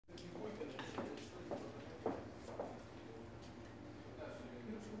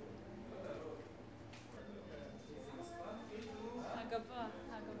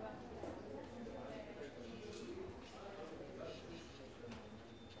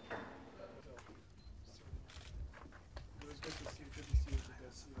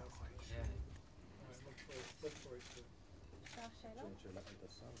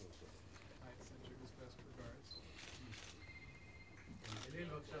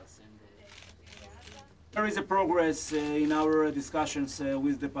There is a progress in our discussions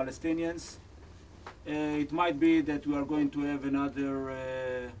with the Palestinians. It might be that we are going to have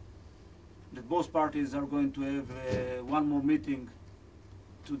another, that both parties are going to have one more meeting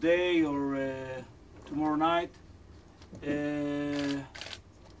today or tomorrow night.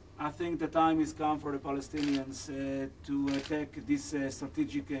 I think the time has come for the Palestinians to take this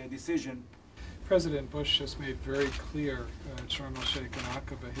strategic decision. President Bush has made very clear at Sharm el-Sheikh and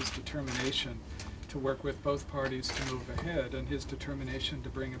Aqaba his determination to work with both parties to move ahead, and his determination to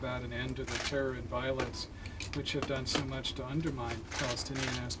bring about an end to the terror and violence which have done so much to undermine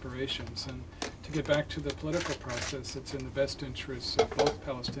Palestinian aspirations. And to get back to the political process, it's in the best interests of both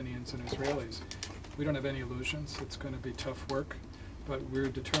Palestinians and Israelis. We don't have any illusions. It's going to be tough work, but we're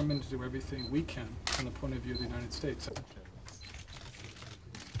determined to do everything we can from the point of view of the United States.